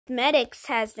Medics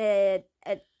has an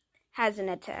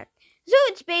attack. So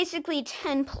it's basically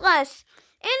 10 plus,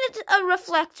 and it's a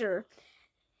reflector,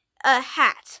 a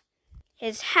hat.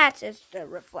 His hat is the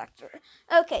reflector.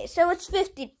 Okay, so it's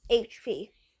 50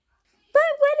 HP.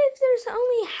 But what if there's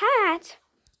only hat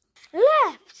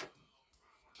left?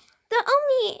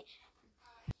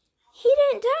 He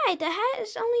didn't die. The hat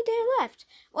is only there left.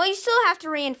 Well, you still have to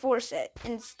reinforce it.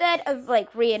 Instead of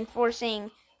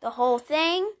reinforcing the whole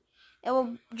thing, it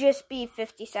will just be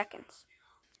 50 seconds.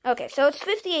 Okay, so it's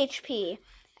 50 HP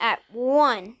at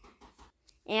 1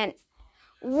 and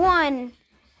 1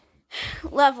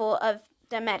 level of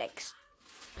the medics.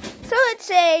 So let's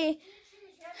say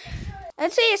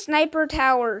a sniper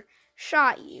tower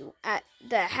shot you at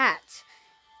the hat,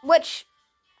 which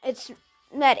it's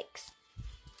medics.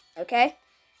 Okay?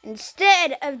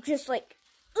 Instead of just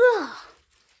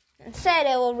instead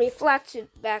it will reflect it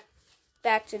back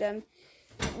to them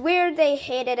where they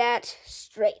hit it at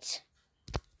straight.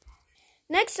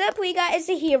 Next up we got is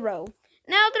a hero.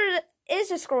 Now there is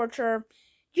a Scorcher,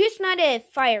 just not a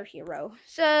fire hero.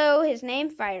 So his name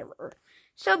Firer.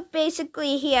 So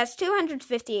basically he has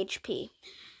 250 HP.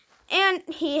 And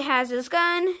he has his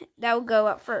gun that will go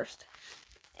up first.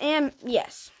 And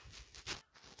yes.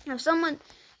 If someone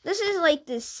This is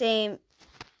the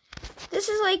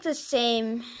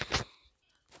same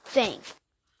thing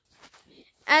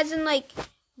as in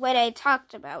what I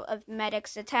talked about of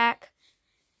medics attack.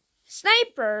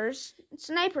 Sniper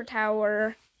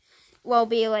tower will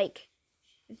be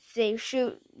if they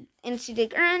shoot into the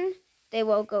ground, they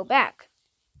will go back.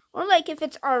 Or if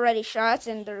it's already shots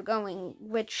and they're going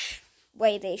which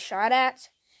way they shot at,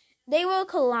 they will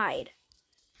collide.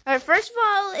 Alright, first of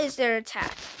all is their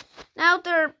attack. Now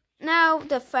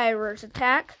the Firer's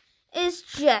attack is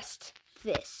just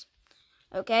this.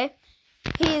 Okay?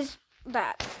 He's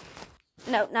that.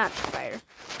 No, not the fire.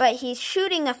 But he's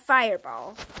shooting a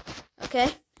fireball.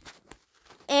 Okay?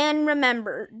 And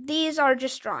remember, these are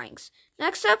just drawings.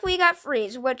 Next up we got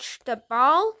Freeze, which the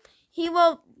ball he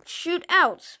will shoot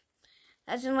out.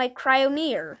 As in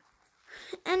Cryoneer.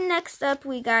 And next up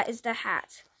we got is the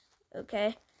hat.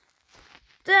 Okay?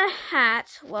 The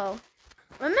hat, well,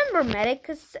 remember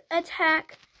Medic's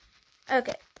attack?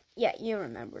 Okay, yeah, you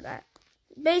remember that.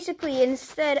 Basically,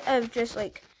 instead of just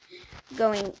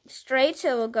going straight,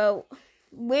 it will go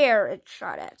where it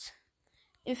shot at.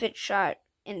 If it shot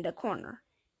in the corner.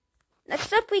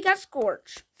 Next up, we got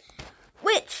Scorch.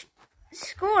 Which,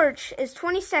 Scorch is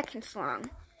 20 seconds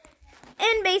long.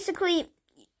 And basically,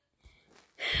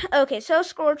 okay, so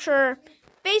Scorcher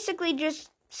basically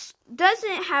just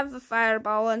doesn't have a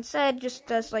fireball, instead just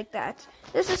does that.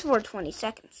 This is for 20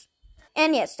 seconds.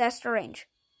 And yes, that's the range.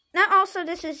 Now also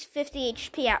this is 50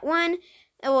 HP at 1.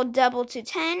 It will double to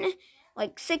 10,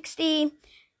 60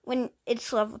 when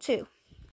it's level 2.